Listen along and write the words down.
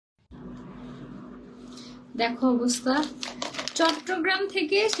দেখো অবস্থা। চট্টগ্রাম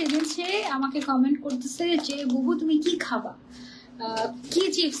থেকে সেদিন সে আমাকে কমেন্ট করতেছে যে বুবু তুমি কি খাবা, কি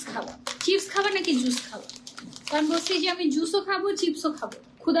চিপস খাবা, চিপস খাবা নাকি জুস খাবা। কারণ বলছি যে আমি জুসও খাবো চিপসও খাবো,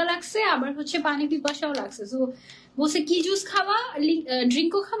 ক্ষুধা লাগছে আবার হচ্ছে পানি পিপাসাও লাগছে। তো বলছে কি জুস খাবা,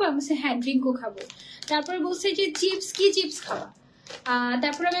 ড্রিঙ্কও খাবা। বলছে হ্যাঁ ড্রিঙ্কও খাবো। তারপরে বলছে যে চিপস, কি চিপস খাবা।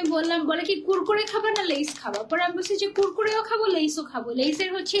 তারপরে আমি বললাম, বলে কি কুরকুরে খাবা না লেস খাবা। পরে আমি বলছি যে কুরকুরেও খাবো লেসও খাবো। লেসের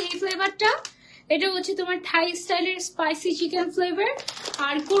হচ্ছে এই ফ্লেভারটা, এটা হচ্ছে তোমার থাই স্টাইলের স্পাইসি চিকেন ফ্লেভার।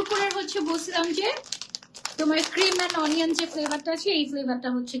 আর কুরকুরের হচ্ছে বলছিলাম যে তোমার ক্রিম অ্যান্ড অনিয়ন যে ফ্লেভারটা আছে এই ফ্লেভারটা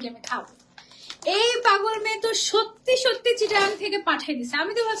হচ্ছে কি আমি খাবো। এই পাগল মেয়ে তো সত্যি সত্যি চিটাগাং থেকে পাঠিয়ে দিছে।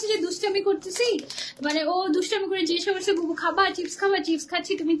 আমি তো ভাবছি যে দুষ্টামি করতেছি, মানে ও দুষ্টামি করে জিজ্ঞেস করছে বুবু খাবা চিপস খাবা, চিপস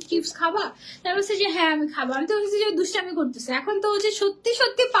খাচ্ছি তুমি চিপস খাবা। তার বলছে যে হ্যাঁ আমি খাবো। আমি তো ভাবছি যে দুষ্টামি করতেছে, এখন তো ও যে সত্যি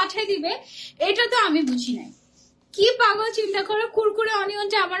সত্যি পাঠিয়ে দিবে এটা তো আমি বুঝি নাই। কি পাগল চিন্তা করো, কুরকুরে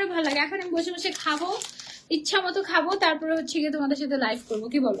অনিয়নটা আমারও ভালো লাগে। এখন আমি বসে বসে খাবো, ইচ্ছা মতো খাবো, তারপরে হচ্ছে গিয়ে তোমাদের সাথে লাইভ করবো,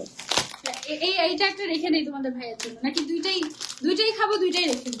 কি বলো। এইটা একটা রেখে নেই তোমাদের ভাইয়ের জন্য, নাকি দুইটাই খাবো, দুইটাই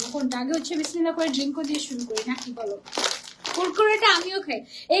রেখে দেবো। কোনটা আগে হচ্ছে বিসমিল্লাহ করে ড্রিঙ্কও দিয়ে শুরু করি নাকি বলো। কুরকুরেটা আমিও খাই।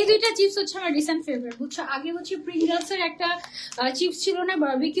 এই দুইটা চিপস হচ্ছে আমার রিসেন্ট ফেভারিট বুঝছো। আগে হচ্ছে প্রিঙ্গলস এর একটা চিপস ছিল না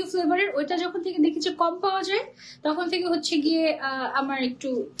বারবিকিউ ফ্লেভারের, ওইটা যখন থেকে দেখেছি কম পাওয়া যায় তখন থেকে হচ্ছে গিয়ে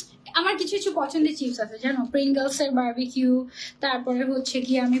আমার কিছু কিছু পছন্দের চিপস আছে জানো, প্রিঙ্গলস এর বারবিকিউ। তারপরে হচ্ছে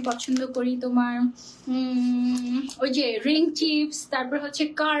গিয়ে আমি পছন্দ করি তোমার ওই যে রিং চিপস, তারপরে হচ্ছে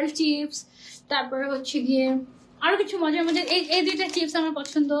কার্ল চিপস, তারপরে হচ্ছে গিয়ে আরো কিছু মজার মজার এই দুইটা চিপস আমার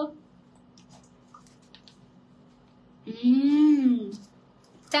পছন্দ।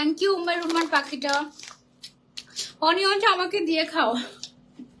 থ্যাংক ইউ উম্মার রুমার পাখিটা। অনিয়নটা আমাকে দিয়ে খাও।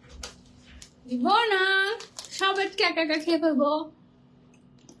 দিব না, সব একা একা খেয়ে ফেলবো।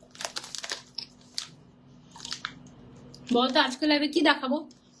 বলতো আজকে লাইভে কি দেখাবো,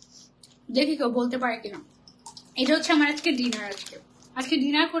 দেখি কেউ বলতে পারে কিনা। এটা হচ্ছে আমার আজকে ডিনার। আজকে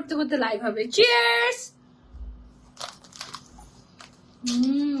ডিনার করতে করতে লাইভ হবে। চিয়ার্স।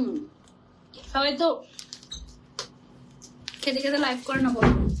 সবাই তো খেতে খেতে লাইভ করে না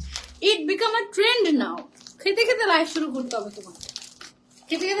বলো। ইট বিকাম আ ট্রেন্ড নাও, খেতে খেতে লাইভ শুরু করতে হবে তোমার।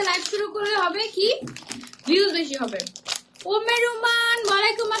 খেতে খেতে লাইভ শুরু করলে হবে কি, ভিউজ বেশি হবে। ওমে রুমান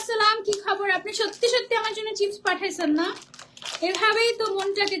ওয়ালাইকুম আসসালাম, কি খবর? আপনি সত্যি সত্যি আমার জন্য চিপস পাঠাইছেন না? এভাবেই তো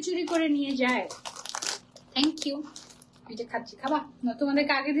মনটাকে চুরি করে নিয়ে যায়। Thank you. এটা খাচ্ছি, খাবা না?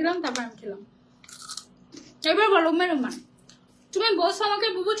 তোমাদেরকে আগে দিলাম তারপর আমি খেলাম। এবার বলো ওমে রুমান, তুমি বলছো আমাকে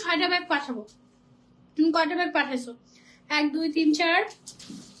বুবু 6টা ব্যাগ পাঠাবো, তুমি কয়টা ব্যাগ পাঠাইছো? 1 2 3 4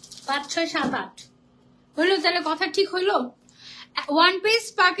 5 6 7 8 হইলো? তাহলে কথা ঠিক হইলো। ওয়ান পিস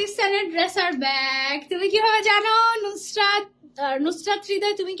পাকিস্তানের ড্রেসার ব্যাগ তুমি কিভাবে জানো? নুসরাত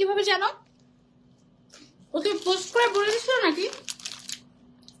হৃদয় তুমি কিভাবে জানো? ওকে পোস্ট করে বলে দিচ্ছিল নাকি?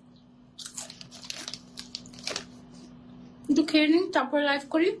 একটু খেয়ে নিন তারপর লাইভ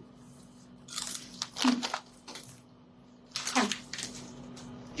করি।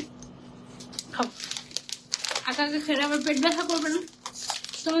 আগে আগে খেলে আবার পেট ব্যথা করবে না।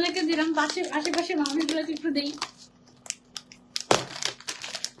 তোমাদেরকে দিলাম, আশেপাশে মানুষগুলোকে একটু দেই।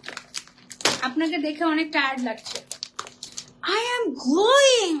 আপনাকে দেখে অনেক টায়ার্ড লাগছে। I am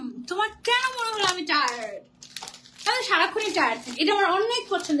glowing. তোমার কেন মনে হলো আমি টায়ার্ড? আমি সারাক্ষণই টায়ার্ড থাকি। এটা আমার অনেক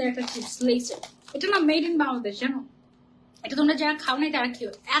পছন্দের একটা চিপস, লেসের। এটা না মেড ইন বাংলাদেশ জানো। এটা তোমরা যারা খাও নাই তারা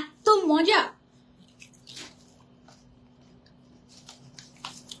খেও, এত মজা।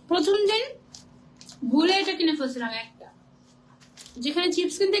 প্রথম দিন ভুলে এটা কিনে ফেলছিলাম একটা, যেখানে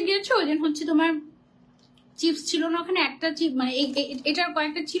চিপস কিনতে গিয়েছো ওই দিন হচ্ছে তোমার চিপস ছিল না ওখানে। একটা চিপ মানে এটার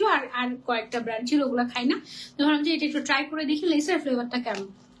কয়েকটা ছিল আর কয়েকটা ব্র্যান্ড ছিল, ওগুলা খাই না। তখন আমি এটা একটু ট্রাই করে দেখি লেসের ফ্লেভারটা কেমন।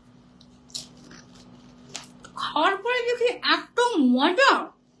 খাওয়ার পরে দেখি এত মজা।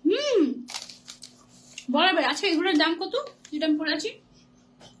 বরাবর। আচ্ছা এগুলোর দাম কত যেটা আমি পড়ে আছি?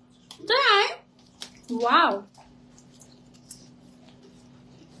 তাই ওয়াও।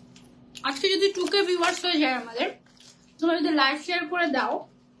 আজকে যদি 2K ভিউয়ার্স হয়ে যায় আমাদের, তোমরা যদি লাইভ শেয়ার করে দাও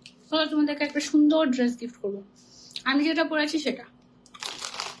তাহলে তোমাদেরকে একটা সুন্দর ড্রেস গিফট করবো। আমি যেটা পরেছি সেটা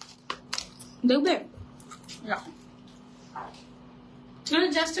দেখবে।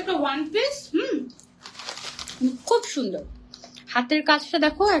 জাস্ট একটা ওয়ান পিস। খুব সুন্দর। হাতের কাজটা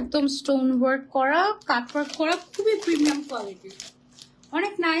দেখো, একদম স্টোন ওয়ার্ক করা, কাট ওয়ার্ক করা, খুবই প্রিমিয়াম কোয়ালিটি,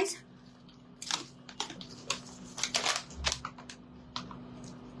 অনেক নাইস।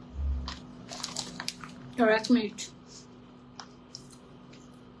 এক মিনিট।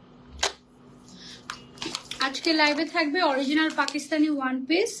 আজকে লাইভে থাকবে অরিজিনাল পাকিস্তানি ওয়ান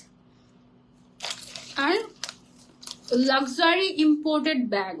পিস আর লাক্সারি ইম্পোর্টেড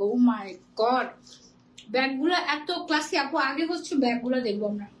ব্যাগ। ও মাই গড, ব্যাগগুলো এত ক্লাসি। আপু আগে হচ্ছে ব্যাগগুলো দেখবো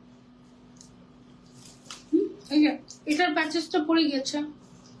আমরা। এই যে এটার প্যাচেসটা পড়ে গেছে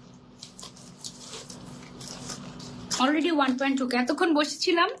অলরেডি 1.2 এতক্ষণ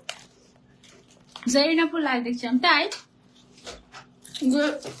বসেছিলাম জারিনাপুর লাইভ দেখছিলাম তাই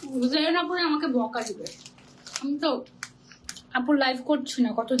জারিনাপুরে আমাকে বকা দিবে আমি তো আপুর লাইভ করছি না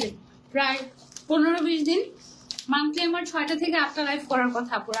কতদিন প্রায় 15-20 দিন মান্থলি আমার 6টা থেকে 8টা লাইভ করার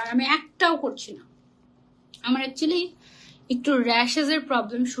কথা আপুর আর আমি একটাও করছি না আমার অ্যাকচুয়ালি একটু র্যাশেস এর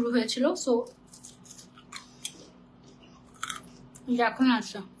প্রবলেম শুরু হয়েছিল সো এখন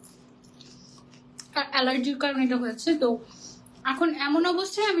আছে অ্যালার্জির কারণে এটা হয়েছে তো এখন এমন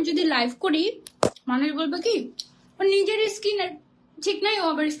অবস্থায় আমি যদি লাইভ করি মানুষ বলবে কি ও নিজের স্কিন ঠিক নাই ও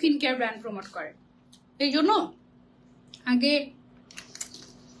আবার স্কিন কেয়ার ব্র্যান্ড প্রমোট করে এই জন্য আগে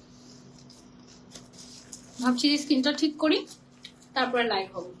ভাবছি যে স্কিনটা ঠিক করি তারপরে লাইভ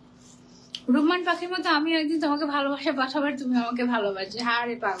হবো রুমান পাখির মতো আমি একদিন তোমাকে ভালোবাসা পাঠাবার তুমি আমাকে ভালোবাসে হ্যাঁ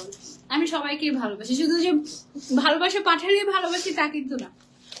রে পাগল আমি সবাইকেই ভালোবাসি শুধু যে ভালোবাসা পাঠালেই ভালোবাসি তা কিন্তু না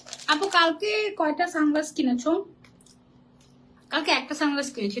আপু কালকে কয়টা সানগ্লাস কিনেছো কালকে একটা সানগ্লাস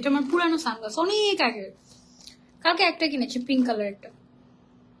কিনেছি এটা আমার পুরানো সানগ্লাস অনেক আগে কালকে একটা কিনেছি পিঙ্ক কালার একটা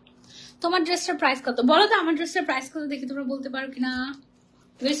তোমার ড্রেসটার প্রাইস কত বলো তো আমার ড্রেসটার প্রাইস কত দেখি তোমরা বলতে পারো কিনা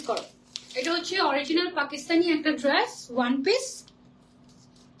গেস করো এটা হচ্ছে অরিজিনাল পাকিস্তানি একটা ড্রেস ওয়ান পিস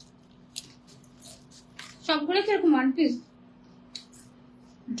সবগুলো কিরকম ওয়ান পিস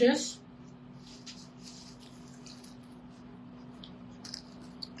ড্রেস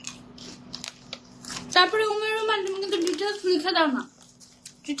তারপরে উমের রহমান তুমি কিন্তু ডিটেলস লিখে দাও না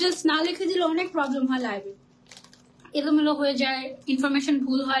ডিটেলস না লিখে দিলে অনেক প্রবলেম হয় লাইভে এলোমেলো হয়ে যায় ইনফরমেশন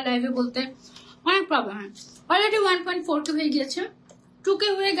ভুল হয় লাইভে বলতে অনেক প্রবলেম হয় অলরেডি 1.42 হয়ে গিয়েছে 2K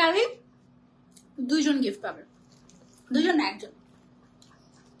হয়ে গেলে 2 জন গিফট পাবে 2 জন না একজন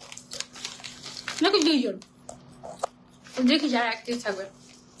নাকি 2 জন দেখি যারা অ্যাক্টিভ থাকবে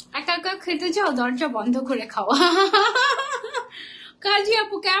একা একা খেতে যাও দরজা বন্ধ করে খাওয়া কাজী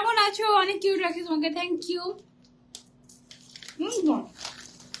আপু কেমন আছো অনেক কিউট রাখি তোমাকে থ্যাংক ইউ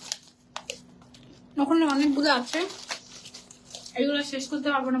ওখানে অনেকগুলো আছে এগুলো শেষ করতে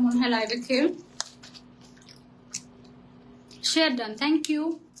পারবো না মনে হয় লাইভে খেয়ে share done thank you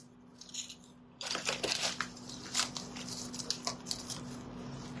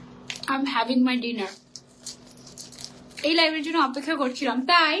I'm having my dinner এই লাইভের জন্য অপেক্ষা করছিলাম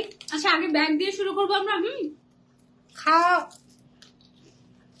তাই আচ্ছা আগে ব্যাগ দিয়ে শুরু করবো আমরা খাওয়া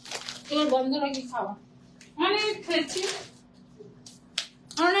এবার বন্ধ রাখি খাওয়া অনেক খেয়েছি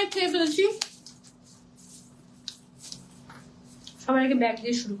অনেক খেয়ে ফেলেছি সবাই আগে ব্যাগ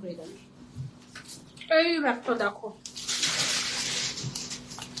দিয়ে শুরু করে দেবে এই ব্যাগটা দেখো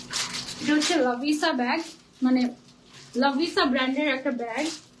এটা হচ্ছে লাভিসা ব্যাগ মানে লাভিসা ব্র্যান্ডের একটা ব্যাগ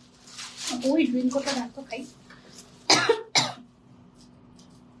ওই ড্রিঙ্ক ওটা দেখো খাই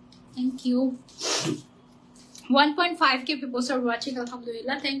thank you 1.5K people are watching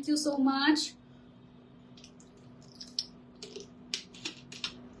alhamdulillah thank you so much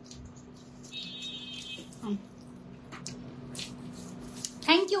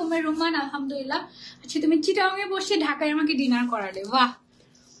thank you উমের Rahman আলহামদুলিল্লাহ আচ্ছা তুমি চিটাগাঙে বসে ঢাকায় আমাকে ডিনার করালে বাহ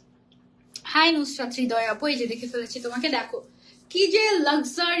হাই নুসরাত হৃদয় আপু এই যে দেখে ফেলেছি তোমাকে দেখো কি যে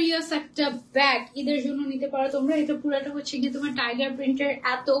লাক্সারিয়াস একটা ব্যাগ ঈদের জন্য নিতে পারো তোমরা এটা পুরোটা হচ্ছে কি তোমার টাইগার প্রিন্টের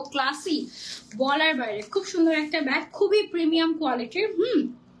এত ক্লাসি বলার বাইরে খুব সুন্দর একটা ব্যাগ খুবই প্রিমিয়াম কোয়ালিটির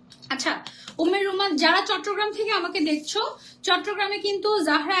আচ্ছা উমের রহমান যারা চট্টগ্রাম থেকে আমাকে দেখছো চট্টগ্রামে কিন্তু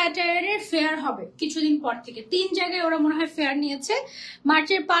জাহরা অ্যাটায়ারের ফেয়ার হবে কিছুদিন পর থেকে 3 জায়গায় ওরা মনে হয় ফেয়ার নিয়েছে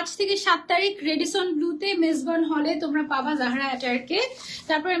মার্চের 5 থেকে 7 তারিখ রেডিসন ব্লুতে মেজবান হলে তোমরা পাবা জাহরা অ্যাটায়ারকে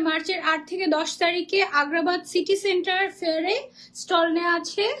তারপরে মার্চের 8 থেকে 10 তারিখে আগ্রাবাদ সিটি সেন্টার ফেয়ারে স্টল নেওয়া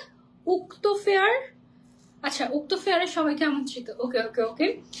আছে উক্ত ফেয়ার আচ্ছা উক্ত ফেয়ারে সবাইকে আমন্ত্রিত ওকে ওকে ওকে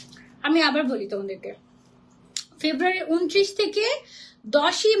আমি আবার বলি তোমাদেরকে ফেব্রুয়ারি 29 থেকে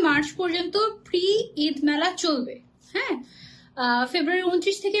 10ই মার্চ পর্যন্ত প্রি ঈদ মেলা চলবে হ্যাঁ ফেব্রুয়ারি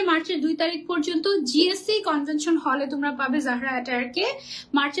 29 থেকে মার্চের 2 তারিখ পর্যন্ত জিএসসি কনভেনশন হলে তোমরা পাবে জাহরা অ্যাটায়ারকে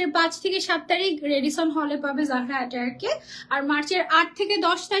মার্চের 5 থেকে 7 তারিখ রেডিসন হলে পাবে জাহরা অ্যাটায়ারকে আর মার্চের 8 থেকে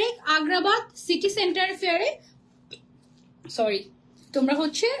 10 তারিখ আগ্রাবাদ সিটি সেন্টার ফেয়ারে সরি তোমরা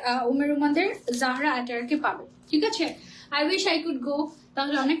হচ্ছে উমের রহমানদের জাহরা অ্যাটায়ারকে পাবে ঠিক আছে I wish I could go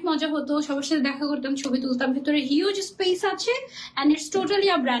তাহলে অনেক মজা হতো সবার সাথে দেখা করতাম ছবি তুলতাম ভিতরে হিউজ স্পেস আছে and it's totally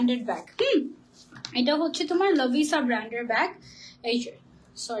a branded bag এটা হচ্ছে তোমার লাভিসা ব্র্যান্ডের ব্যাগ এই যে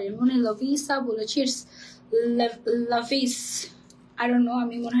সরি মনে লাভিসা বলেছি ইটস লাভিস আই ডোন্ট নো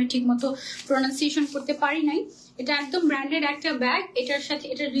আমি মনে হয় ঠিক মতো প্রোনাউন্সিয়েশন করতে পারি নাই এটা একদম ব্র্যান্ডেড একটা ব্যাগ এটার সাথে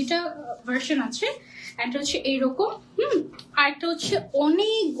এটার দুইটা ভার্সন আছে একটা হচ্ছে এইরকম আর একটা হচ্ছে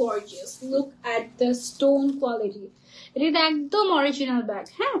অনেক gorgeous look at the stone quality এটা একদম অরিজিনাল ব্যাগ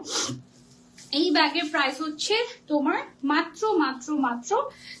হ্যাঁ এই ব্যাগের প্রাইস হচ্ছে তোমার মাত্র মাত্র মাত্র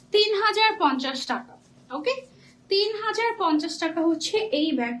 3050 টাকা। ওকে, 3050 টাকা হচ্ছে এই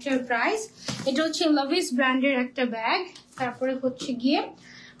ব্যাগটার প্রাইস। এটা হচ্ছে লাভিস ব্র্যান্ডের একটা ব্যাগ। তারপরে হচ্ছে গিয়ে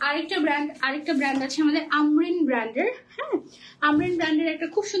আরেকটা ব্র্যান্ড আছে আমাদের আমরিন ব্র্যান্ডের। হ্যাঁ, আমরিন ব্র্যান্ডের একটা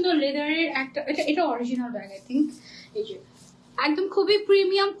খুব সুন্দর লেদারের একটা, এটা অরিজিনাল ব্যাগ আই থিঙ্ক। এই যে একদম খুবই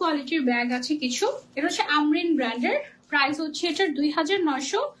প্রিমিয়াম কোয়ালিটির ব্যাগ আছে কিছু। এটা হচ্ছে আমরিন ব্র্যান্ডের, প্রাইস হচ্ছে এটার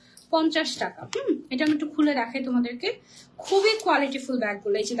 2950 টাকা। এটা আমি একটু খুলে দেখাই তোমাদেরকে। খুবই কোয়ালিটিফুল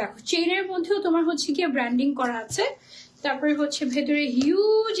ব্যাগগুলো। এই যে দেখো, চেইনের মধ্যেও তোমার হচ্ছে গিয়ে ব্র্যান্ডিং করা আছে। তারপরে হচ্ছে ভেতরে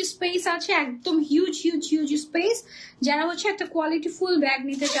হিউজ স্পেস আছে, একদম হিউজ হিউজ হিউজ স্পেস। যারা হচ্ছে একটা কোয়ালিটিফুল ব্যাগ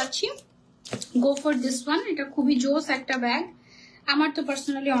নিতে চাচ্ছি, গো ফর দিস ওয়ান। এটা খুবই জোস একটা ব্যাগ, আমার তো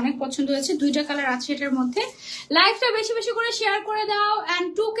পার্সোনালি অনেক পছন্দ হয়েছে। দুইটা কালার আছে এটার মধ্যে। লাইভটা বেশি বেশি করে শেয়ার করে দাও, এন্ড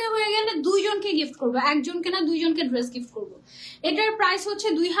 2K হয়ে গেলে দুইজনকে গিফট করবো, একজনকে না দুইজনকে ড্রেস গিফট করবো। এটার প্রাইস হচ্ছে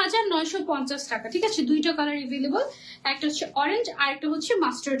 2950 টাকা। ঠিক আছে, দুইটা কালার এভেলেবল, একটা হচ্ছে অরেঞ্জ আর একটা হচ্ছে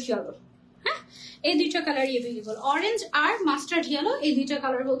মাস্টার্ড ইয়েলো। হ্যাঁ, এই দুইটা কালার এভেলেবল, অরেঞ্জ আর মাস্টার্ড ইয়েলো, এই দুইটা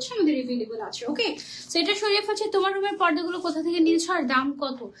কালার হচ্ছে আমাদের এভেলেবল আছে। ওকে, সো এটা শরীফ হচ্ছে তোমার রুমের পর্দাগুলো কোথা থেকে নিয়েছো আর দাম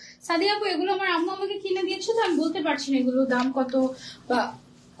কত? সাদিয়া আপু, এগুলো আমার আম্মু আমাকে কিনে দিয়েছে, তো আমি বলতে পারছি না এগুলো দাম কত বা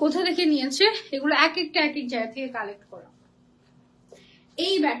কোথা থেকে নিয়েছে। এগুলো এক একটা জায়গা থেকে কালেক্ট করা।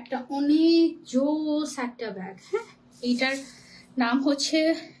 এই ব্যাগটা অনেক জোস একটা ব্যাগ। হ্যাঁ, এইটার নাম হচ্ছে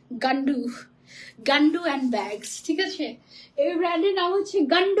গান্ডু অ্যান্ড ব্যাগস। ঠিক আছে, এই ব্র্যান্ডের নাম হচ্ছে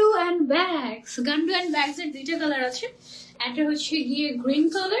গান্ডু and bags. Gandu and bags এর দুইটা কালার আছে, একটা হচ্ছে গিয়ে গ্রিন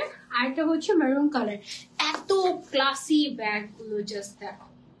কালার আর একটা হচ্ছে মেরুন কালার। এত ক্লাসি ব্যাগ গুলো, জাস্ট দেখো,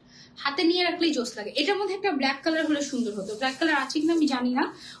 হাতে নিয়ে রাখলেই জোস লাগে। এটার মধ্যে একটা ব্ল্যাক কালার হলে সুন্দর হতো। ব্ল্যাক কালার আছে কিনা আমি জানি না,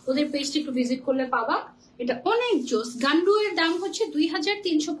 ওদের পেজটা একটু ভিজিট করলে পাবা। এটা অনেক জোস। গান্ডু এর দাম হচ্ছে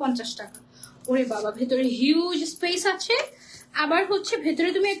 2350 টাকা। ওরে বাবা, ভেতরে হিউজ স্পেস আছে। আবার হচ্ছে ভেতরে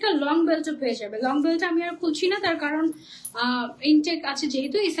তুমি একটা লং বেল্টও পেয়ে যাবে। লং বেল্ট আমি আর খুলছি না, তার কারণ ইনটেক আছে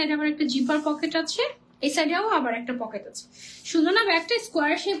যেহেতু। এই সাইডে আবার একটা জিপার পকেট আছে, এই সাইডেও আবার একটা পকেট আছে। সুন্দর না ব্যাগটা?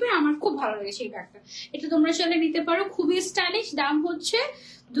 স্কোয়ার শেপের, আমার খুব ভালো লেগেছে এই ব্যাগটা। এটা তোমরা চাইলে নিতে পারো, খুবই স্টাইলিশ। দাম হচ্ছে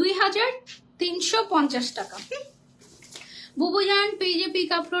 2350 টাকা। বুবুজান পেজে পিক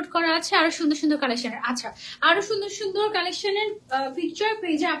আপলোড করা আছে আরো সুন্দর সুন্দর কালেকশনের। আচ্ছা, আরো সুন্দর সুন্দর কালেকশনের পিকচার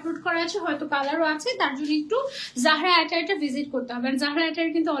পেজে আপলোড করা আছে, হয়তো কালারও আছে। তার জন্য একটু জাহরা অ্যাটায়ারটা ভিজিট করতে হবে। জাহরা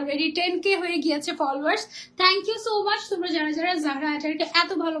অ্যাটায়ার কিন্তু অলরেডি 10K হয়ে গিয়েছে followers. Thank you so much, তোমরা যারা যারা জাহরা অ্যাটায়ারকে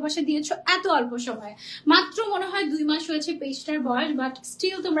এত ভালোবাসা দিয়েছো এত অল্প সময়ে। মাত্র মনে হয় 2 মাস হয়েছে পেজটার বয়স, বাট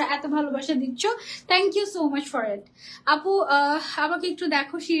স্টিল তোমরা এত ভালোবাসা দিচ্ছ। Thank you so much for it. আপু আমাকে একটু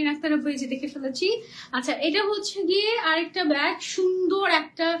দেখো, শিরিন আক্তার পেজে দেখে ফেলেছি। আচ্ছা, এটা হচ্ছে গিয়ে আরেকটা ব্যাগ, সুন্দর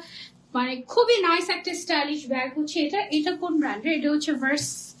একটা, মানে খুবই নাইস একটা স্টাইলিশ ব্যাগ হচ্ছে এটা। এটা কোন ব্র্যান্ডের? এটা হচ্ছে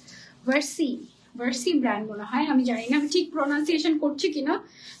ভার্সি ব্র্যান্ড মনে হয়, আমি জানি না আমি ঠিক প্রোনাউন্সিয়েশন করছি কিনা।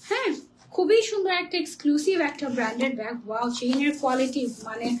 হ্যাঁ, খুবই সুন্দর একটা এক্সক্লুসিভ একটা ব্র্যান্ডেড ব্যাগ। ওয়াও, চেইনের কোয়ালিটি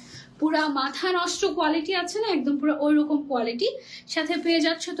মানে পুরা মাথা নষ্ট কোয়ালিটি আছে না, একদম পুরো ওই রকম কোয়ালিটি। সাথে পেয়ে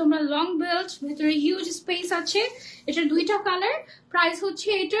যাচ্ছ তোমরা লং বেল্ট, ভেতরে হিউজ স্পেস আছে। এটার দুইটা কালার, প্রাইস হচ্ছে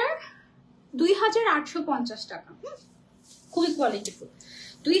এটার 2850 টাকা। খুবই কোয়ালিটিফুল।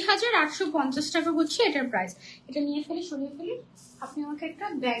 2850 টাকা হচ্ছে এটার প্রাইস। এটা নিয়ে ফেলি, সরিয়ে ফেলি। আপনি আমাকে একটা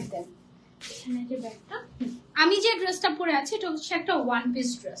ব্যাগ দেন। এখানে যে ব্যাগটা, আমি যে ড্রেসটা পরে আছি এটা হচ্ছে একটা ওয়ান পিস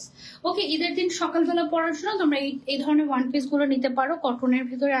ড্রেস। ওকে, ঈদের দিন সকালবেলা পরার জন্য তোমরা এই ধরনের ওয়ান পিস গুলো নিতে পারো। কটনের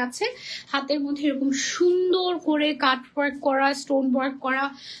ভিতরে আছে, হাতের মধ্যে এরকম সুন্দর করে কাট ওয়ার্ক করা, স্টোন ওয়ার্ক করা,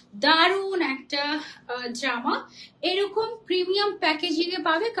 দারুন একটা জামা। এরকম প্রিমিয়াম প্যাকেজিং এ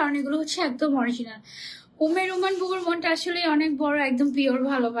পাবে, কারণ এগুলো হচ্ছে একদম অরিজিনাল। উমের রুমান বুবুর মনটা আসলে অনেক বড়, একদম পিওর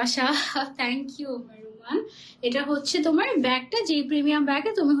ভালোবাসা। Thank you উমের Ruman. এটা হচ্ছে তোমার ব্যাগটা, যে প্রিমিয়াম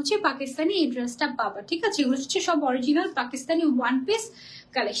ব্যাগে তুমি হচ্ছে পাকিস্তানি এই ড্রেসটা পাবা। ঠিক আছে, এগুলো হচ্ছে সব original Pakistani one piece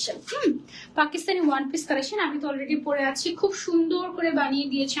collection. Pakistani one piece collection. আমি তো অলরেডি পরে আছি, খুব সুন্দর করে বানিয়ে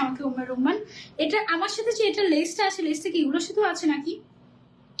দিয়েছে আমাকে উমের রুমান। এটা আমার সাথে যে এটা লেসটা আছে, লেসটা কি এগুলোর সাথেও আছে নাকি?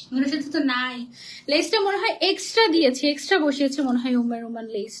 এগুলোর সাথে তো নাই। লেসটা মনে হয় এক্সট্রা দিয়েছে, এক্সট্রা বসিয়েছে মনে হয় উমের রুমান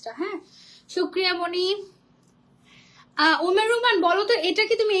লেসটা। হ্যাঁ, শুক্রিয়া মনি। উমের রুমান বলো তো, এটা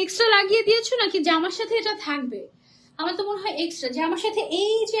কি তুমি এক্সট্রা লাগিয়ে দিয়েছো নাকি জামার সাথে এটা থাকবে? আমার তো মনে হয় এক্সট্রা। জামার সাথে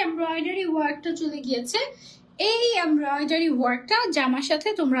এই যে এমব্রয়ডারি ওয়ার্কটা চলে গিয়েছে, এই এমব্রয়ডারি ওয়ার্কটা জামার সাথে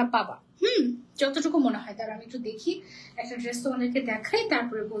তোমরা পাবা। যতটুকু মনে হয়। তার আমি একটু দেখি, একটা ড্রেস তোমাদেরকে দেখাই,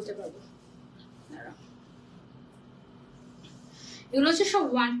 তারপরে বলতে পারবো। এগুলো হচ্ছে সব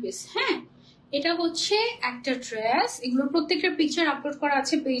ওয়ান পিস। হ্যাঁ, এটা হচ্ছে একটা ড্রেস। এগুলোর প্রত্যেকটা পিকচার আপলোড করা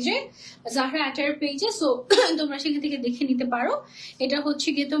আছে পেজে, জাহরা অ্যাটায়ার পেজে, সো তোমরা সেখান থেকে দেখে নিতে পারো। এটা হচ্ছে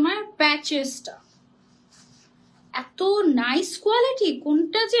গিয়ে তোমার প্যাচেসটা, এত নাইস কোয়ালিটি।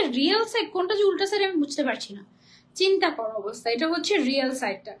 কোনটা যে রিয়েল সাইড কোনটা যে উল্টা সাইড আমি বুঝতে পারছি না। চিন্তা করো অবস্থা। এটা হচ্ছে রিয়েল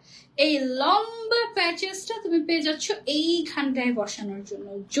সাইডটা। এই লম্বা প্যাচেসটা তুমি পেয়ে যাচ্ছ এইখানটায় বসানোর জন্য।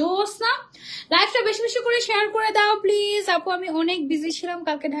 জোস না? লাইফটা বেশি বেশি করে শেয়ার করে দাও প্লিজ। আপু আমি অনেক বিজি ছিলাম,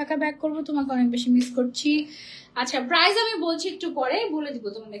 কালকে ঢাকা ব্যাক করবো, তোমাকে অনেক বেশি মিস করছি। আচ্ছা প্রাইস আমি বলছি একটু পরে, বলে দিব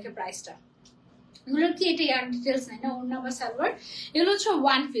তোমাদেরকে প্রাইসটা। এগুলো কি এটা আর ডিটেলস নাই না, ওড়না বা সালোয়ার। এগুলো হচ্ছে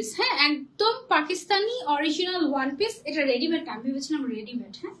ওয়ান পিস, হ্যাঁ একদম পাকিস্তানি অরিজিনাল ওয়ান পিস। এটা রেডিমেড না, আমি ভেবেছিলাম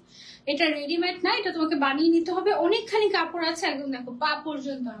রেডিমেড, হ্যাঁ এটা রেডিমেড না, এটা তোমাকে বানিয়ে নিতে হবে। অনেকখানি কাপড় আছে, একদম দেখো পা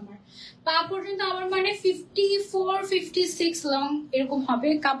পর্যন্ত আমার, পা পর্যন্ত আমার মানে 54-56 লং এরকম হবে,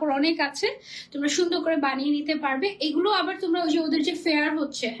 কাপড় অনেক আছে, তোমরা সুন্দর করে বানিয়ে নিতে পারবে। এগুলো আবার তোমরা ওই যে ওদের যে ফেয়ার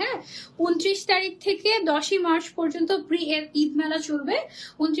হচ্ছে, হ্যাঁ 29 তারিখ থেকে 10ই মার্চ পর্যন্ত প্রি ঈদ মেলা চলবে।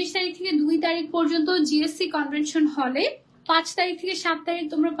 29 তারিখ থেকে 2 তারিখ পর্যন্ত জিএসসি কনভেনশন হলে, 5 তারিখ থেকে 7 তারিখ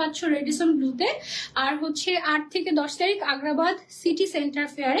তোমরা পাচ্ছ রেডিসন ব্লুতে, আর হচ্ছে 8 থেকে 10 তারিখ আগ্রাবাদ সিটি সেন্টার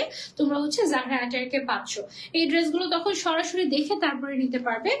ফেয়ারে তোমরা হচ্ছে জাহরা অ্যাটায়ারকে পাচ্ছ। এই ড্রেসগুলো তখন সরাসরি দেখে তারপরে নিতে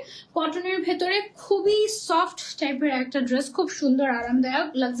পারবে। কটনের ভেতরে খুবই সফট টাইপের একটা ড্রেস, খুব সুন্দর আরামদায়ক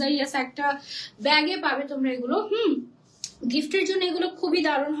লাক্সারিয়াস একটা ব্যাগে পাবে তোমরা এগুলো। গিফটের জন্য এগুলো খুবই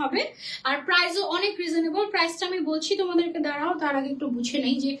দারুণ হবে। আর প্রাইসও অনেক রিজনেবল। প্রাইসটা আমি বলছি তোমাদেরকে, দাঁড়াও তার আগে একটু বুঝে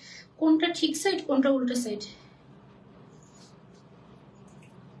নেই যে কোনটা ঠিক সাইড কোনটা উল্টো সাইড।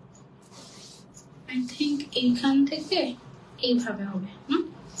 আই থিঙ্ক এইখান থেকে এইভাবে হবে।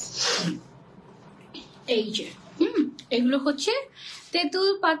 এই যে এগুলো হচ্ছে তেঁতুল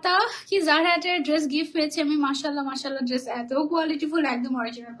পাতা কি জাহরা অ্যাটায়ার ড্রেস গিফট পেয়েছি আমি। মাশাআল্লাহ মাশাআল্লাহ, ড্রেস এত কোয়ালিটিফুল, একদম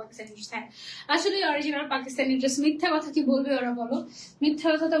অরিজিনাল পাকিস্তানি ড্রেস। হ্যাঁ আসলে অরিজিনাল পাকিস্তানি ড্রেস, মিথ্যা কথা কি বলবে ওরা বলো, মিথ্যা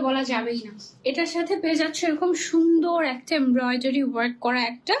কথা তো বলা যাবেই না। এটার সাথে পেয়ে যাচ্ছ এরকম সুন্দর একটা এমব্রয়ডারি ওয়ার্ক করা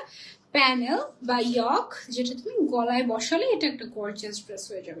একটা প্যানেল বা ইয়ক, যেটা তুমি গলায় বসালে এটা একটা গর্জিয়াস ড্রেস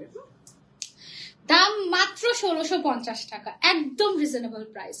হয়ে যাবে। দাম মাত্র 1650 টাকা, একদম রিজনেবল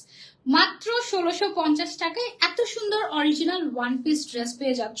প্রাইস। মাত্র 1650 টাকায় এত সুন্দর অরিজিনাল ওয়ান পিস ড্রেস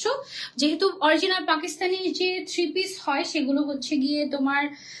পেয়ে যাচ্ছ। যেহেতু অরিজিনাল পাকিস্তানি যে 3 পিস হয় সেগুলো হচ্ছে গিয়ে তোমার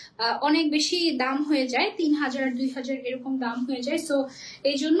অনেক বেশি দাম হয়ে যায়, 3000-2000 এরকম দাম হয়ে যায়। সো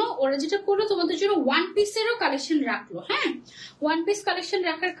এই জন্য ওরা যেটা করলো তোমাদের জন্য ওয়ান পিসেরও কালেকশন রাখলো। হ্যাঁ ওয়ান পিস কালেকশন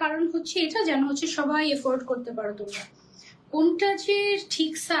রাখার কারণ হচ্ছে এটা, যেন হচ্ছে সবাই এফোর্ড করতে পারো তোমরা। কোনটা যে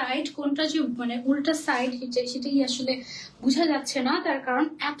ঠিক সাইড কোনটা যে মানে উল্টা সাইড সেটাই আসলে বোঝা যাচ্ছে না, তার কারণ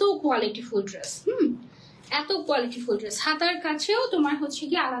এত কোয়ালিটিফুল ড্রেস। এত কোয়ালিটিফুল ড্রেস। হাতার কাছেও তোমার হচ্ছে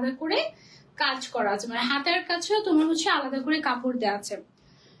কি আলাদা করে কাজ করা আছে, মানে হাতার কাছেও তোমার হচ্ছে আলাদা করে কাপড় দেওয়া আছে।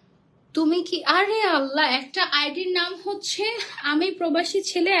 তুমি কি, আরে আল্লাহ, একটা আইডির নাম হচ্ছে আমি প্রবাসী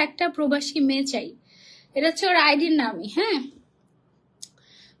ছেলে একটা প্রবাসী মেয়ে চাই, এটা হচ্ছে ওর আইডির নামই। হ্যাঁ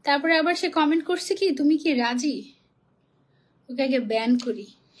তারপরে আবার সে কমেন্ট করছে কি তুমি কি রাজি, ওকে আগে ব্যান করি,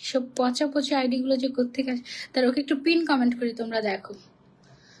 সব পচা পচা আইডি গুলো যে কোত্থেকে আসে। তার ওকে একটু পিন কমেন্ট করি, তোমরা দেখো,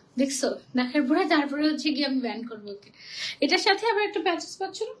 দেখছো দেখার পরে তারপরে হচ্ছে কি আমি ব্যান করবো ওকে। এটার সাথে আবার একটা প্যাচেস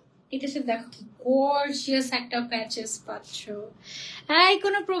পাচ্ছ না, এটার সাথে দেখো কি গর্জিয়াস একটা প্যাচেস পাচ্ছ। এই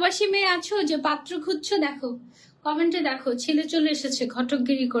কোনো প্রবাসী মেয়ে আছো যে পাত্র খুঁজছো, দেখো কমেন্টে দেখো, ছেলে চলে এসেছে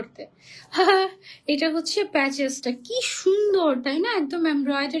ঘটকগিরি করতে। এটা হচ্ছে প্যাচেসটা, কি সুন্দর তাই না, একদম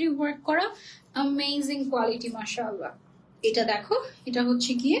এমব্রয়ডারি ওয়ার্ক করা, অ্যামেজিং কোয়ালিটি মাশাআল্লাহ। এটা দেখো, এটা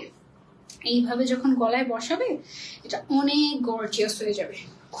হচ্ছে গিয়ে এইভাবে যখন গলায় বসাবে এটা অনেক গর্জিয়াস হয়ে যাবে,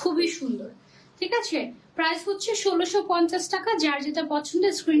 খুবই সুন্দর। ঠিক আছে, প্রাইস হচ্ছে 1650 টাকা। যার যেটা পছন্দ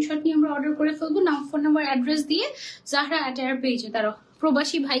স্ক্রিনশট নিয়ে আমরা অর্ডার করে ফেলবো, নাম ফোন নাম্বার অ্যাড্রেস দিয়ে জাহরা অ্যাটায়ার পেজে। তারা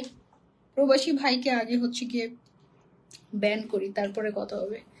প্রবাসী ভাইকে আগে হচ্ছে গিয়ে ব্যান করি, তারপরে কথা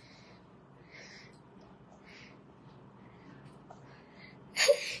হবে।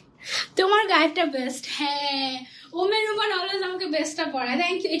 তোমার গায়েরটা বেস্ট। হ্যাঁ ওমের রুমান অলওয়েজ আমাকে বেস্টটা পড়ায়।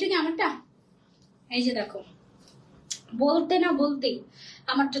 Thank you. এটা কি আমারটা? এই যে দেখো, বলতে না বলতেই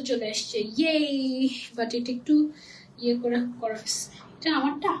আমারটা চলে আসছে, ইয়ে। বাট এটা একটু ইয়ে করে করা, এটা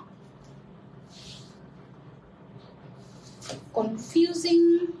আমারটা কনফিউজিং।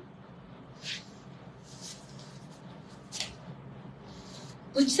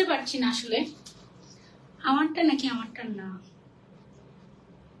 বুঝতে পারছি না আসলে আমারটা নাকি আমারটা না।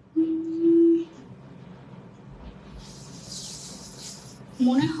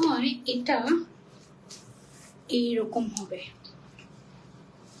 মনে হয় এটা এইরকম হবে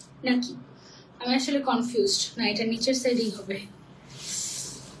নাকি, আমি আসলে কনফিউজড। না, এটা নিচের সাইডেই হবে,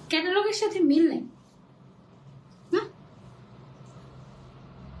 ক্যাটালগের সাথে মিল নেই না,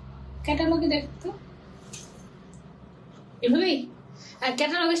 ক্যাটালগে দেখতো এভাবেই, আর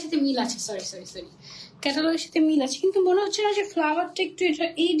ক্যাটালগের সাথে মিল আছে, সরি ক্যাটালগের সাথে মিল আছে, কিন্তু মনে হচ্ছে না যে ফ্লাওয়ারটা একটু এটা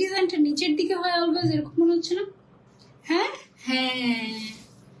এই ডিজাইনটা নিচের দিকে হয় অলওয়েজ, এরকম মনে হচ্ছে না। হ্যাঁ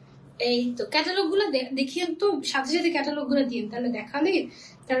এই তো ক্যাটালগ গুলো দেখিয়ে তো, সাথে সাথে ক্যাটালগ গুলো দিন, তাহলে দেখালে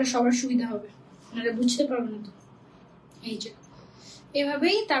তাহলে সবার সুবিধা হবে, নাহলে বুঝতে পারবে না তো। এই যে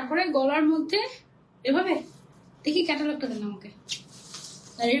এভাবেই, তারপরে গলার মধ্যে এভাবে, দেখি ক্যাটালগটা দেন আমাকে।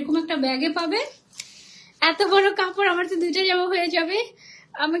 আর এরকম একটা ব্যাগে পাবে। এত বড় কাপড়, আমার তো 2টা জামা হয়ে যাবে।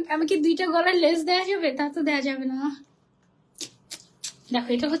 আমি কি 2টা গলার লেস দেওয়া যাবে? তা তো দেওয়া যাবে না। দেখো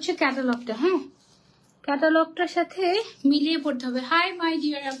এটা হচ্ছে ক্যাটালগটা। হ্যাঁ, ক্যাটালগটার সাথে মিলিয়ে পড়তে হবে। Hi my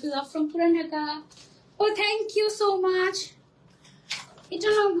dear Abdullah from পুরান ঢাকা। ও থ্যাংক ইউ সো মাচ। এটা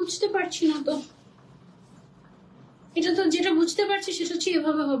না বুঝতে পারছি না তো, এটা তো যেটা বুঝতে পারছি সেটা হচ্ছে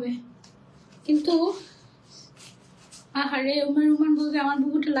এভাবে হবে, কিন্তু আহারে রুমান বলবে আমার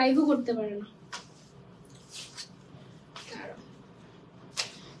বুবুটা লাইভও করতে পারে না।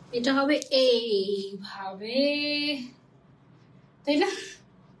 এটা হবে এইভাবে, তাই না?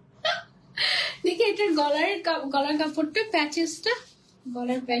 দেখি এটার গলার কাপড়টা,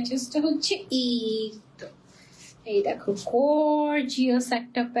 গলার প্যাচেসটা হচ্ছে এই তো, এই দেখো গর্জিয়াস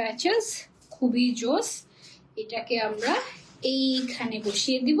একটা প্যাচেস, খুবই জোস। এটাকে আমরা এইখানে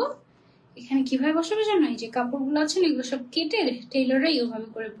বসিয়ে দিব। এখানে কিভাবে বসাবে জানো? এই যে কাপড়গুলো আছে না, এগুলো সব কেটে টেইলররাই ওভাবে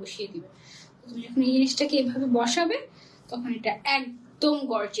করে বসিয়ে দিবে। তুমি যখন এই জিনিসটাকে এভাবে বসাবে তখন এটা একদম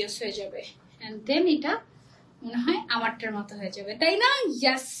গর্জিয়াস হয়ে যাবে। এন্ড দেন এটা মনে হয় আমারটার মতো হয়ে যাবে, তাই না?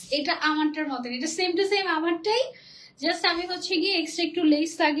 ইয়েস, এটা আমারটার মতো, এটা সেম টু সেম আমারটাই। জাস্ট আমি হচ্ছে গিয়ে এক্সট্রা একটু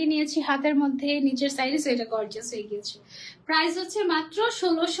লেস লাগিয়ে নিয়েছি হাতের মধ্যে নিচের সাইডে, সো এটা গর্জিয়াস হয়ে গিয়েছে। প্রাইস হচ্ছে মাত্র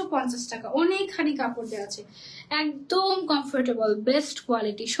 1650 টাকা। অনেকখানি কাপড় দেওয়া আছে, একদম কমফোর্টেবল, বেস্ট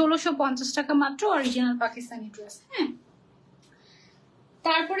কোয়ালিটি। 1650 টাকা মাত্র, অরিজিনাল পাকিস্তানি ড্রেস। হ্যাঁ,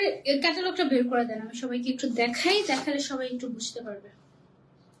 তারপরে ক্যাটালগটা বের করে দেন, আমি সবাইকে একটু দেখাই, দেখালে সবাই একটু বুঝতে পারবে।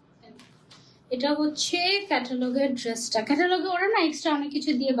 এটা হচ্ছে ক্যাটালগের ড্রেসটা। ক্যাটালগে ওরা না এক্সট্রা অনেক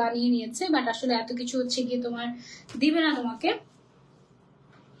কিছু দিয়ে বানিয়ে নিয়েছে, বাট আসলে এত কিছু হচ্ছে গিয়ে তোমার দিবে না তোমাকে।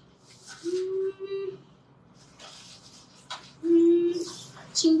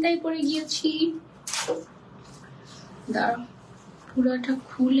 চিন্তায় পড়ে গিয়েছি। দাঁড়াও, পুরাটা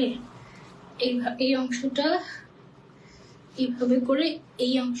খুলে এই অংশটা এইভাবে করে,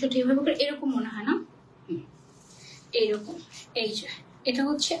 এই অংশটা এইভাবে করে, এরকম মনে হয় না? এইরকম। এই যে এটা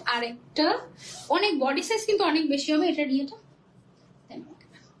হচ্ছে আরেকটা, অনেক বডি সাইজ কিন্তু অনেক বেশি হবে এটার ইয়েটা।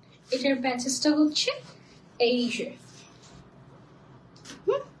 এটার প্যাচেসটা হচ্ছে এই যে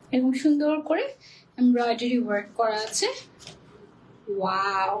এরকম সুন্দর করে এমব্রয়ডারি ওয়ার্ক করা আছে।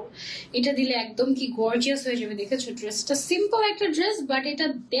 ওয়াও, এটা দিলে একদম কি গর্জিয়াস হয়ে যাবে। দেখেছো ড্রেসটা? সিম্পল একটা ড্রেস, বাট এটা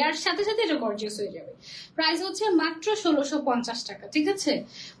দেওয়ার সাথে সাথে এটা গর্জিয়াস হয়ে যাবে। প্রাইস হচ্ছে মাত্র 1650 টাকা। ঠিক আছে,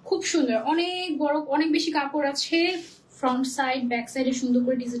 খুব সুন্দর, অনেক বড়, অনেক বেশি কাপড় আছে। ফ্রন্ট সাইড ব্যাক সাইডে সুন্দর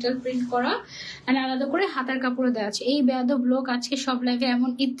করে ডিজিটাল প্রিন্ট করা, আর আলাদা করে হাতার কাপড়ও দেওয়া আছে। এই বেয়াদব লোক আজকে সব লাইভে এমন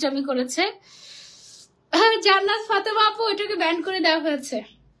ইচ্ছামি করেছে। জান্নাত ফাতেমা আপু, এটাকে ব্যান করে দেওয়া হয়েছে।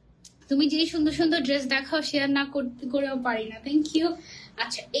 তুমি যেই সুন্দর সুন্দর ড্রেস দেখাও শেয়ার না করেও পারি না। Thank you.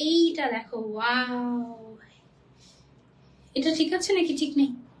 আচ্ছা এইটা দেখো, ওয়াও, এটা ঠিক আছে নাকি ঠিক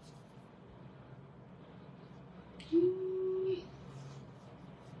নেই?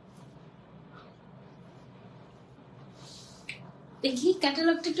 দেখি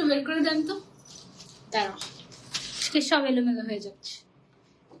ক্যাটালগটা একটু বের করে দেন তো। দাঁড়াও, সব এলোমেলো হয়ে যাচ্ছে।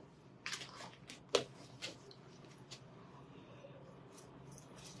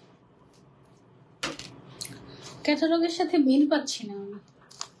 ক্যাটালগের সাথে মিল পাচ্ছি না আমি।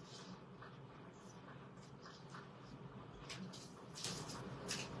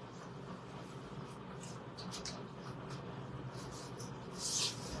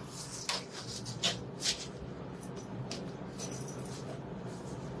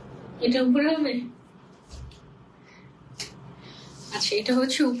 এটা উপরে হবে? আচ্ছা, এটা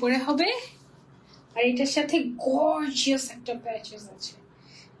হচ্ছে উপরে হবে, আর এটার সাথে গর্জিয়াস একটা প্যাচেস আছে।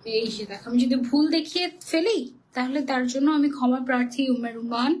 এই যে দেখো, আমি যদি ভুল দেখিয়ে ফেলি তাহলে তার জন্য আমি ক্ষমা প্রার্থী।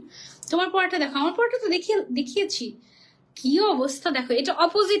 রুমান, তোমার পড়াটা দেখো, আমার পড়াটা তো দেখিয়েছি। কি অবস্থা দেখো, এটা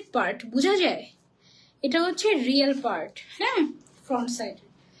অপোজিট পার্ট, বোঝা যায়? এটা হচ্ছে রিয়েল পার্ট। হ্যাঁ, ফ্রন্ট সাইড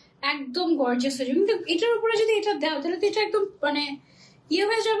একদম গর্জিয়াস হয়ে যাবে। কিন্তু এটার উপরে যদি এটা দাও তাহলে তো এটা একদম মানে ইয়ে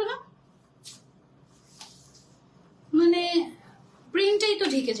হয়ে যাবে না, মানে প্রিন্টটাই তো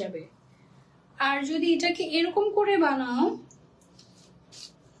ঢেকে যাবে। আর যদি এটাকে এরকম করে বানাও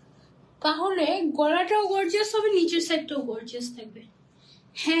তাহলে গলাটাও গর্জিয়াস হবে, নিচের সাইডটাও গর্জিয়াস থাকবে।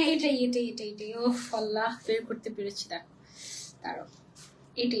 হ্যাঁ, এটাই এটাই এটাই এটাই। ও আল্লাহ, বের করতে পেরেছি। দেখো, দাঁড়াও,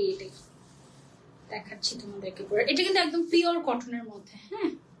 এটাই এটাই দেখাচ্ছি তোমাদেরকে পরে। এটা কিন্তু একদম পিওর কটনের মধ্যে।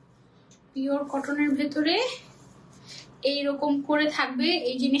 হ্যাঁ, পিওর কটনের ভেতরে এইরকম করে থাকবে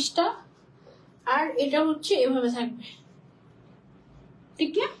এই জিনিসটা, আর এটা হচ্ছে এভাবে থাকবে,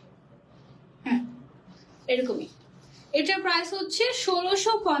 ঠিক না? হ্যাঁ, এরকমই। এটার প্রাইস হচ্ছে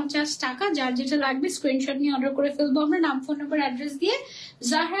 1650 টাকা। যার যেটা লাগবে স্ক্রিনশট নিয়ে অর্ডার করে ফেলবো আমরা, নাম ফোন নাম্বার অ্যাড্রেস দিয়ে।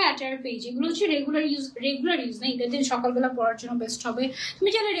 জাহরা অ্যাটায়ার পেজ, এগুলো হচ্ছে রেগুলার ইউজ না, ঈদের দিন সকালবেলা পরার জন্য বেস্ট হবে। তুমি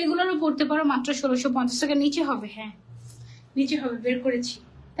চাইলে রেগুলারও পড়তে পারো, মাত্র 1650 টাকা। নিচে হবে, হ্যাঁ নিচে হবে, বের করেছি।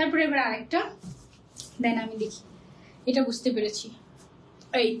 তারপরে এবার আরেকটা দেন, আমি দেখি এটা বুঝতে পেরেছি।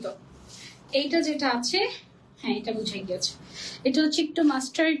 এই তো এইটা যেটা আছে, হ্যাঁ এটা বুঝাই গেছে। এটা হচ্ছে একটু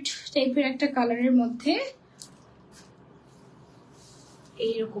মাস্টার্ড টাইপের একটা কালারের মধ্যে,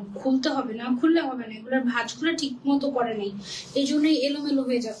 এইরকম খুলতে হবে না, খুললে হবে না, এগুলোর ভাঁজগুলো ঠিক মতো করে নেই, এই জন্যই এলোমেলো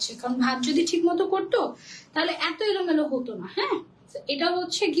হয়ে যাচ্ছে। কারণ ভাঁজ যদি ঠিক মতো করতো তাহলে এত এলোমেলো হতো না। হ্যাঁ, এটা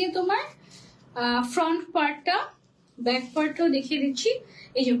হচ্ছে গিয়ে তোমার ফ্রন্ট পার্টটা, ব্যাক পার্টটাও দেখিয়ে দিচ্ছি।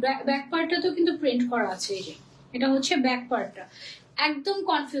 এই যে ব্যাক পার্টটা তো কিন্তু প্রিন্ট করা আছে, এই যে এটা হচ্ছে ব্যাক পার্টটা। একদম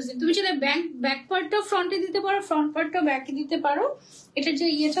কনফিউজিং, তুমি যদি ব্যাক পার্টটাও ফ্রন্টে দিতে পারো, ফ্রন্ট পার্টটাও ব্যাকে দিতে পারো। এটার যে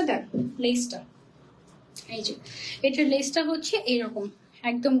ইয়েটা দেন, লেসটা, এই যে এটার লেসটা হচ্ছে এরকম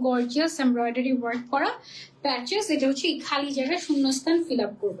একদম গর্জিয়াস এমব্রয়ডারি ওয়ার্ক করা প্যাচেস। এটা হচ্ছে এই খালি জায়গায় শূন্যস্থান ফিল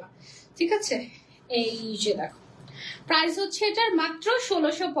আপ করবা, ঠিক আছে। এই যে দেখো প্রাইস হচ্ছে এটার মাত্র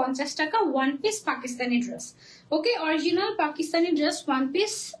 1650 টাকা, ওয়ান পিস পাকিস্তানি ড্রেস। ওকে, original Pakistani dress one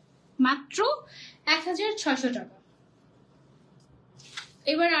piece মাত্র 1600 টাকা।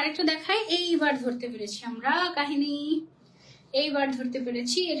 এবার আরেকটা দেখাই, এইবার ধরতে পেরেছি আমরা কাহিনী, এইবার ধরতে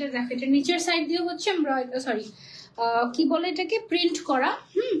পেরেছি। এটা দেখো, এটা নিচের সাইড দিয়ে হচ্ছে সরি কি বলে এটাকে, প্রিন্ট করা।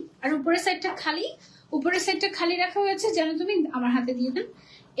 আর উপরের সাইডটা খালি, উপরের সাইডটা খালি রাখা হয়েছে যেন তুমি আমার হাতে দিয়ে দেন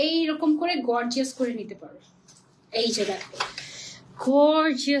এইরকম করে গর্জিয়াস করে নিতে পারো। এই যে দেখো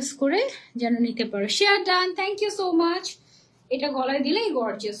গর্জিয়াস করে যেন নিতে পারো। Share done, thank you so much. এটা গলায় দিলেই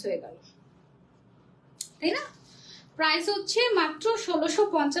গর্জিয়াস হয়ে গেল, তাই না? প্রাইস হচ্ছে মাত্র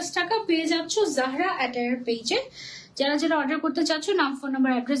 1650 টাকা, পেয়ে যাচ্ছ জাহরা অ্যাটায়ার পেজে। যারা যারা অর্ডার করতে চাচ্ছ নাম ফোন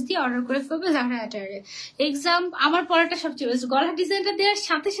নাম্বার অ্যাড্রেস দিয়ে অর্ডার করে ফেলবে জাহরা অ্যাটায়ারে। এক্সাম আমার পড়াটা সবচেয়ে বেস্ট, গলার ডিজাইনটা দেওয়ার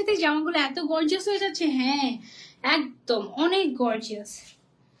সাথে সাথে জামাগুলো এত গর্জিয়াস হয়ে যাচ্ছে, হ্যাঁ একদম অনেক গর্জিয়াস।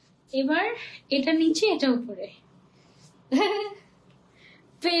 এবার এটা নিচে এটা উপরে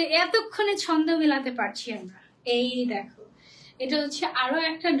এতক্ষণে ছন্দ মেলাতে পারছি আমরা। এই দেখো এটা হচ্ছে আরো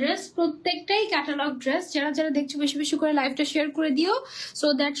একটা ড্রেস, প্রত্যেকটাই ক্যাটালগ ড্রেস। যারা যারা দেখছো বেশি বেশি করে লাইভটা শেয়ার করে দিও, সো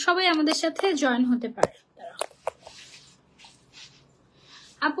দ্যাট সবাই আমাদের সাথে জয়েন হতে পারে।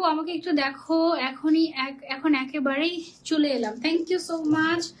 আপু আমাকে একটু দেখো, এখন একেবারেই চলে এলাম। থ্যাংক ইউ সো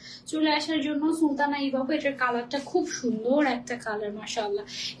মাচ চলে আসার জন্য। সুলতানা ইবাবু, এটার কালারটা খুব সুন্দর একটা কালার, মাশাআল্লাহ।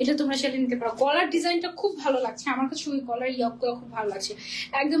 এটা তোমরা সেটা নিতে পারো। গলার ডিজাইনটা খুব ভালো লাগছে আমার কাছে, ওই গলার ইয়কগুলো খুব ভালো লাগছে।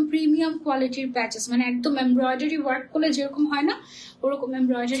 একদম প্রিমিয়াম কোয়ালিটির প্যাচেস, মানে একদম এমব্রয়ডারি ওয়ার্ক করলে যেরকম হয় না ওরকম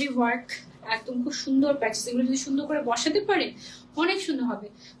এমব্রয়ডারি ওয়ার্ক, একদম খুব সুন্দর প্যাচেস। এগুলো যদি সুন্দর করে বসাতে পারে অনেক সুন্দর হবে।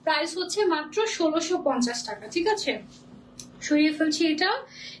 প্রাইস হচ্ছে মাত্র 1650 টাকা, ঠিক আছে। সরিয়ে ফেলছি এটা।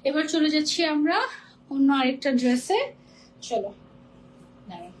 এবার চলে যাচ্ছি আমরা অন্য আরেকটা ড্রেসে। চলো,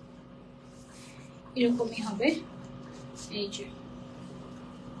 এরকমই হবে। এই যে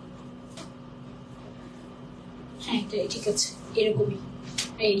হ্যাঁ এটাই ঠিক আছে, এরকমই।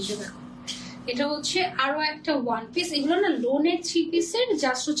 এই যে দেখো এটা হচ্ছে আরো একটা ওয়ান পিস। এগুলো না লোনের 3 পিসের,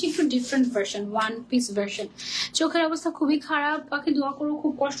 জাস্ট হচ্ছে একটু different version, one piece version. চোখের অবস্থা খুবই খারাপ, পাখি দোয়া করো,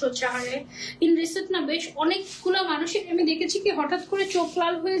 খুব কষ্ট হচ্ছে। আরে ইন রিসেন্ট না বেশ অনেকগুলো মানুষের আমি দেখেছি কি হঠাৎ করে চোখ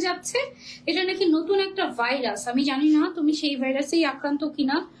লাল হয়ে যাচ্ছে। এটা নাকি নতুন একটা ভাইরাস, আমি জানি না তুমি সেই ভাইরাসেই আক্রান্ত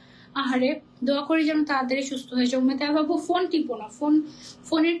কিনা। আহারে দোয়া করি যেন তাড়াতাড়ি সুস্থ হয়ে যাও। মেতে ভাবো ফোন টিপো না,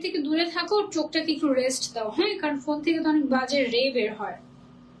 ফোনের থেকে দূরে থাকো, চোখটাকে একটু রেস্ট দাও। হ্যাঁ, কারণ ফোন থেকে তো অনেক বাজে রে বের হয়।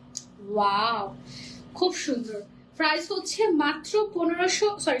 ওয়াও, খুব সুন্দর। প্রাইস হচ্ছে মাত্র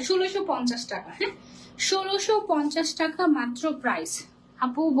 1650 টাকা। হ্যাঁ, 1650 টাকা মাত্র প্রাইস।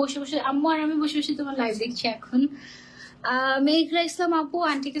 আপু বসে বসে, আম্মু আর আমি বসে বসে তোমার লাইভ দেখছি এখন। মেঘরা ইসলাম আপু,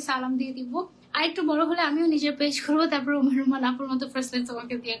 আন্টিকে সালাম দিয়ে দিব। আর একটু বড় হলে আমিও নিজের পেজ করবো, তারপর রুমান আপুর মতো ফার্স্ট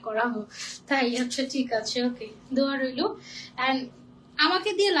তোমাকে দিয়ে করাবো। তাই আচ্ছা ঠিক আছে, ওকে, দোয়া রইলো। অ্যান্ড আমাকে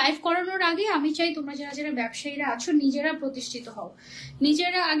দিয়ে লাইভ করানোর আগে আমি চাই তোমরা যারা যারা ব্যবসায়ীরা আছো নিজেরা প্রতিষ্ঠিত হও,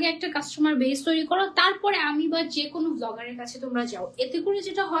 নিজেরা আগে একটা কাস্টমার বেস তৈরি করো, তারপরে আমি বা যে কোনো ব্লগারের কাছে তোমরা যাও। এতে করে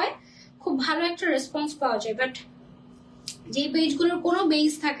যেটা হয় খুব ভালো একটা রেসপন্স পাওয়া যায়। বাট যে পেজগুলোর কোনো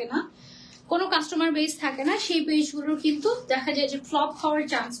বেস থাকে না, কোনো কাস্টমার বেস থাকে না, সেই পেজগুলোর কিন্তু দেখা যায় যে ফ্লপ হওয়ার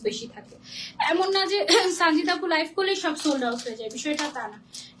চান্স বেশি থাকে। এমন না যে সানজিদ আপু লাইভ করলে সব সোল্ড আউট হয়ে যায়, বিষয়টা তা না।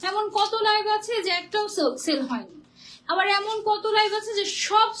 এমন কত লাইভ আছে যে একটাও সেল হয়নি, আবার এমন কত লাইভ আছে যে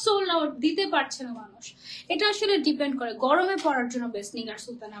সব সোল্ড আউট, দিতে পারছে না মানুষ। এটা আসলে ডিপেন্ড করে। গরমে পড়ার জন্য বেস্ট নিগার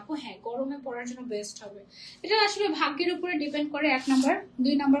সুলতান আপু, হ্যাঁ গরমে পড়ার জন্য বেস্ট হবে। এটা আসলে ভাগ্যের উপরে ডিপেন্ড করে, 1 নাম্বার।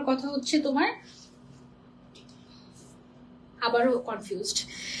 2 নাম্বার কথা হচ্ছে তোমার, আবারও কনফিউজড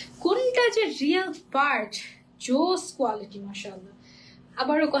কোনটা যে রিয়েল পার্ট। জোস কোয়ালিটি, মাশাআল্লাহ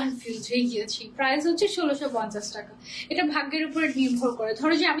আবারও কনফিউজ হয়ে গিয়েছি। প্রাইস হচ্ছে 1650 টাকা। এটা ভাগ্যের উপরে নির্ভর করে।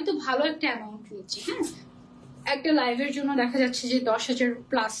 ধরো যে আমি তো ভালো একটা অ্যামাউন্ট নিচ্ছি, হ্যাঁ, একটা লাইভের জন্য দেখা যাচ্ছে যে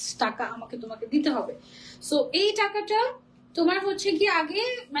 10,000+ টাকা আমাকে তোমাকে দিতে হবে। সো এই টাকাটা তোমার হচ্ছে কি আগে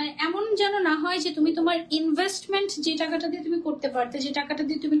মানে এমন যেন না হয় যে তুমি তোমার ইনভেস্টমেন্ট যে টাকাটা দিয়ে তুমি করতে পারতে, যে টাকাটা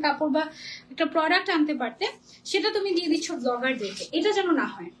দিয়ে তুমি কাপড় বা একটা প্রোডাক্ট আনতে পারতে, সেটা তুমি দিয়ে দিচ্ছ ব্লগারদেরকে। এটা যেন না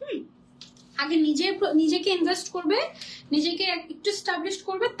হয়। আগে নিজেকে ইনভেস্ট করবে, নিজেকে একটু স্টাবলিশ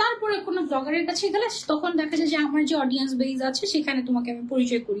করবে, তারপরে কোনো ব্লগারের কাছে গেলে তখন দেখা যায় যে আমার যে অডিয়েন্স বেজ আছে সেখানে তোমাকে আমি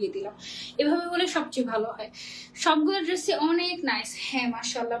পরিচয় করিয়ে দিলাম। এভাবে বলে সবচেয়ে ভালো হয়। সবগুলো ড্রেসই অনেক নাইস। হ্যাঁ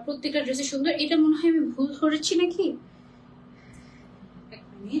মাশাআল্লাহ, প্রত্যেকটা ড্রেসই সুন্দর। এটা মনে হয় আমি ভুল ধরেছি নাকি, এক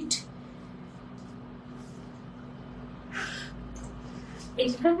মিনিট।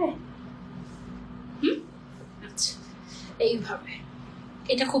 এইভাবে, আচ্ছা এইভাবে,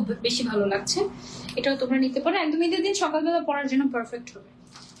 এটা খুব বেশি ভালো লাগছে। এটাও তোমরা নিতে পারো, একদম ঈদের দিন সকালবেলা পরার জন্য পারফেক্ট হবে।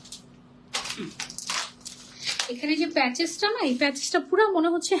 এখানে যে প্যাচেসটা না, এই প্যাচেসটা পুরো মনে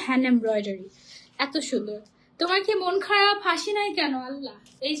হচ্ছে হ্যান্ড এমব্রয়ডারি, এত সুন্দর। তোমার কি মন খারাপ, হাসি নাই কেন? আল্লাহ,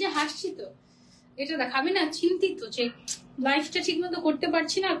 এই যে হাসছি তো, এটা দেখ আমি না চিন্তিত যে লাইফটা ঠিক মতো করতে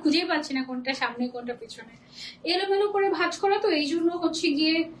পারছি না, খুঁজে পাচ্ছি না কোনটা সামনে কোনটা পিছনে, এলোমেলো করে ভাঁজ করা তো, এই জন্য হচ্ছে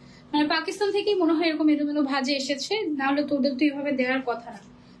গিয়ে মানে পাকিস্তান থেকেই মনে হয় এরকম এলোমেলো ভাজে এসেছে, নাহলে তোদের তো এইভাবে দেওয়ার কথা না।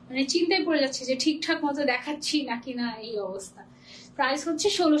 মানে চিন্তায় পড়ে যাচ্ছে যে ঠিকঠাক মতো দেখাচ্ছি নাকি না, এই অবস্থা। প্রাইস হচ্ছে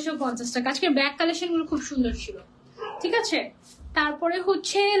 1650 টাকা। আজকের ব্যাক কালেকশন গুলো খুব সুন্দর ছিল, ঠিক আছে। তারপরে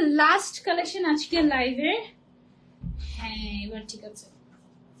হচ্ছে লাস্ট কালেকশন আজকে লাইভে। হ্যাঁ এবার ঠিক আছে,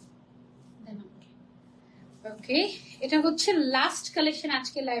 ওকে। এটা হচ্ছে লাস্ট কালেকশন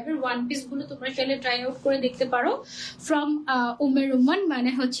আজকে লাইভের। ওয়ান পিস গুলো তোমরা চাইলে ট্রাই আউট করে দেখতে পারো। ফ্রম রুমান,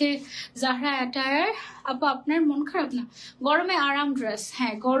 মানে হচ্ছে জাহরা অ্যাটায়ার। আপু আপনার মন খারাপ না? গরমে আরাম ড্রেস,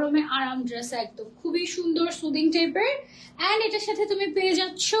 হ্যাঁ গরমে আরাম ড্রেস, একদম খুবই সুন্দর সুদিং টাইপের। অ্যান্ড এটার সাথে তুমি পেয়ে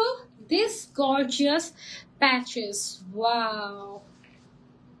যাচ্ছ this gorgeous patches. Wow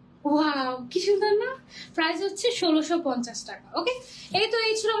wow, কি সুন্দর না? প্রাইস হচ্ছে 1650 টাকা। ওকে, এই তো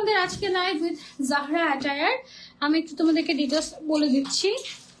এই ছিল আমাদের আজকে লাইভ উইথ জাহরা অ্যাটায়ার। আমি একটু তোমাদেরকে ডিটেলস বলে দিচ্ছি।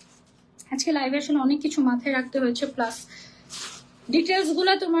 আজকে লাইভে আসলে অনেক কিছু মাথায় রাখতে হয়েছে, প্লাস ডিটেলস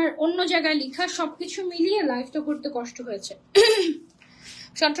গুলা তোমার অন্য জায়গায় লেখা, সবকিছু মিলিয়ে লাইভটা করতে কষ্ট হয়েছে।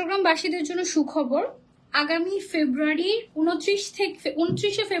 চট্টগ্রামবাসীদের জন্য সুখবর, আগামী ফেব্রুয়ারি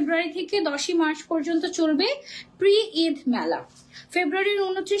 29শে ফেব্রুয়ারি থেকে 10ই মার্চ পর্যন্ত চলবে প্রি ঈদ মেলা। ফেব্রুয়ারির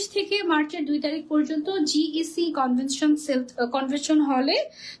 29 থেকে মার্চের 2 তারিখ পর্যন্ত জিইসি কনভেনশন হলে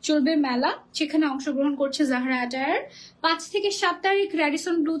চলবে মেলা, সেখানে অংশগ্রহণ করছে জাহরা অ্যাটায়ার। 5 থেকে 7 তারিখ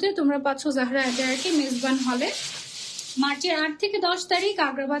র্যাডিসন ব্লুতে তোমরা পাচ্ছ জাহরা অ্যাটায়ারকে মেজবান হলে। মার্চের 8 থেকে 10 তারিখ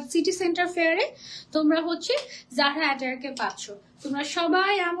আগ্রাবাদ সিটি সেন্টার ফেয়ারে তোমরা হচ্ছে জাহরা অ্যাটায়ারকে পাচ্ছ। তোমরা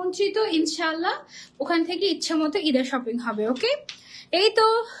সবাই আমন্ত্রিত ইনশাআল্লাহ। ওখান থেকে ইচ্ছা মতো ঈদের শপিং হবে। ওকে, এই তো।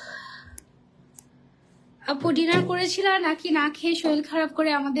 আপু ডিনার করেছিলা নাকি না খেয়ে শরীর খারাপ করে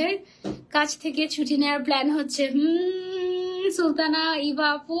আমাদের কাছ থেকে ছুটি নেওয়ার প্ল্যান হচ্ছে? সুলতানা, ইভা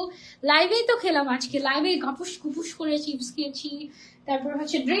আপু লাইভেই তো খেলাম আজকে, লাইভে গপুস গুপুস করে চিপস খেয়েছি, তারপর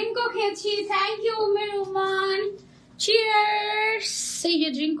হচ্ছে ড্রিঙ্কও খেয়েছি। Thank you মেরুমান, cheers. এই যে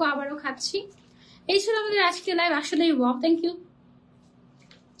ড্রিঙ্কও আবারও খাচ্ছি। এই ছিল আমাদের আজকে লাইভ। আসলে ওয়াও, থ্যাংক ইউ।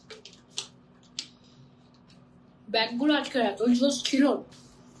 ব্যাগগুলো আজকে এত জোস ছিল,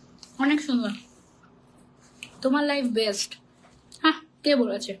 অনেক সুন্দর। তোমার লাইফ বেস্ট। হ্যাঁ, কে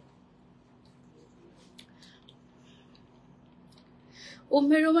বলেছে?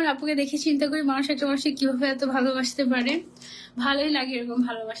 ওমের রোমান আপুকে দেখে চিন্তা করি মানুষ একটা মানুষকে কিভাবে এত ভালোবাসতে পারে। ভালোই লাগে এরকম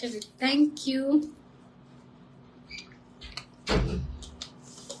ভালোবাসা দিতে। Thank you.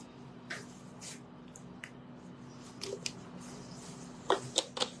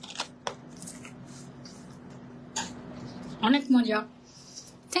 অনেক মজা।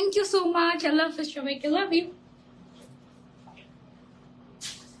 Thank you so much. আল্লাহ হাফেজ সবাইকে, লাভ ইউ।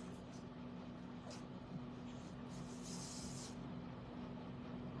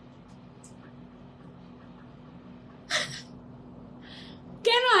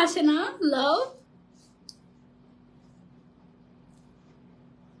 কেন আসে না লাভ?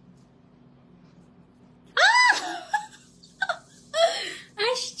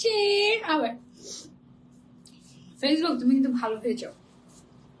 আসছে আবার। ফেসবুক তুমি কিন্তু ভালো হয়ে যাও।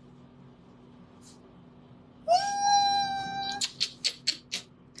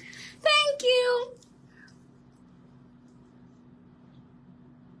 Thank you.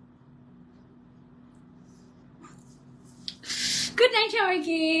 গুড নাইট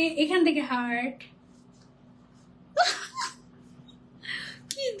সবাইকে, এখান থেকে হার্ট।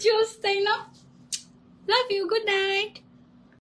 কি জোস তাই না? Love you, good night.